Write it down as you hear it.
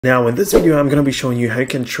Now in this video I'm going to be showing you how you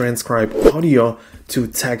can transcribe audio to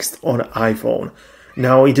text on iPhone.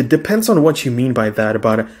 Now it depends on what you mean by that,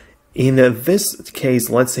 but in this case,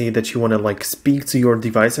 let's say that you want to speak to your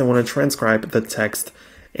device and want to transcribe the text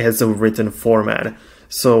as a written format.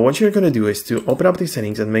 So what you're going to do is to open up the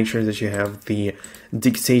settings and make sure that you have the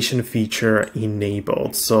dictation feature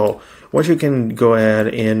enabled. So what you can go ahead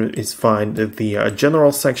and is find the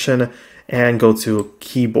general section and go to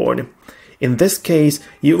keyboard. In this case,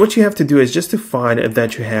 what you have to do is just to find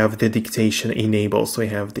that you have the dictation enabled. So you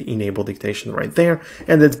have the enable dictation right there,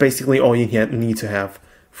 and that's basically all you need to have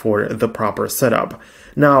for the proper setup.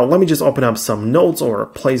 Now, let me just open up some notes or a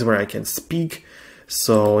place where I can speak.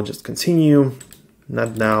 So just continue,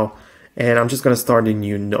 not now, and I'm just going to start a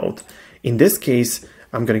new note. In this case,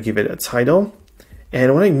 I'm going to give it a title,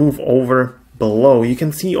 and when I move over below, you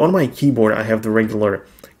can see on my keyboard I have the regular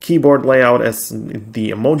keyboard layout as the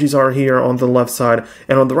emojis are here on the left side,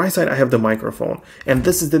 and on the right side I have the microphone, and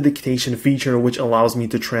this is the dictation feature which allows me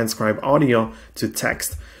to transcribe audio to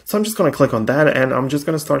text. So I'm just going to click on that and I'm just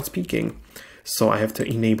going to start speaking. So I have to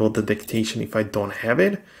enable the dictation if I don't have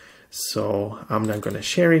it, so I'm not going to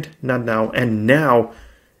share it, not now, and now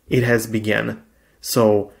it has begun.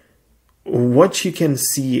 So what you can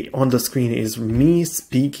see on the screen is me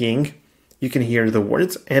speaking. You can hear the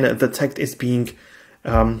words and the text is being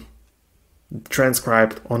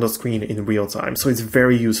transcribed on the screen in real time. So it's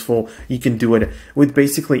very useful. You can do it with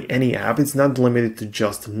basically any app. It's not limited to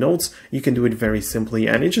just notes. You can do it very simply,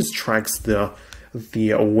 and it just tracks the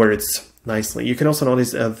words nicely. You can also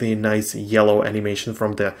notice the nice yellow animation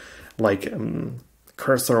from the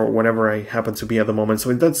cursor or whatever I happen to be at the moment.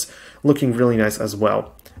 So that's looking really nice as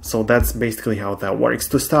well. So that's basically how that works.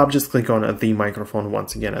 To stop, just click on the microphone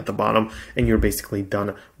once again at the bottom, and you're basically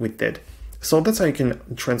done with it. So that's how you can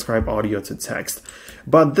transcribe audio to text.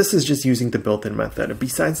 But this is just using the built-in method.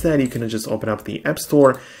 Besides that, you can just open up the App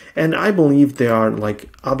Store, and I believe there are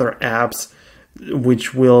other apps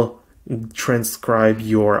which will transcribe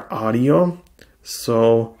your audio.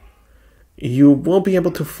 So you will be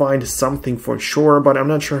able to find something for sure, but I'm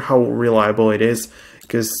not sure how reliable it is,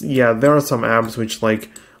 because yeah, there are some apps which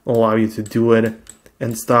allow you to do it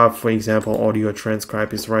and stuff. For example, audio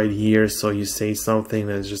transcribe is right here, so you say something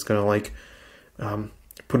and it's just gonna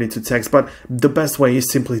put it to text. But the best way is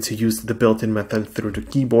simply to use the built-in method through the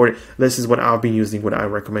keyboard. This is what I've been using, what I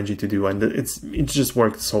recommend you to do, and it just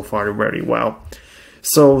worked so far very well.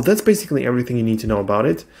 So that's basically everything you need to know about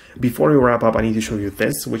it. Before we wrap up, I need to show you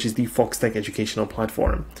this, which is the Foxtecc educational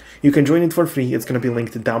platform. You can join it for free. It's going to be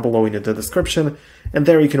linked down below in the description, and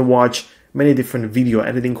there you can watch many different video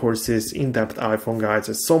editing courses, in-depth iPhone guides,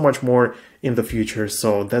 and so much more in the future.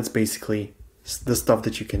 So that's basically the stuff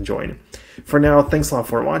that you can join. For now, thanks a lot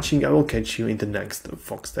for watching. I will catch you in the next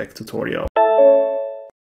Foxtecc tutorial.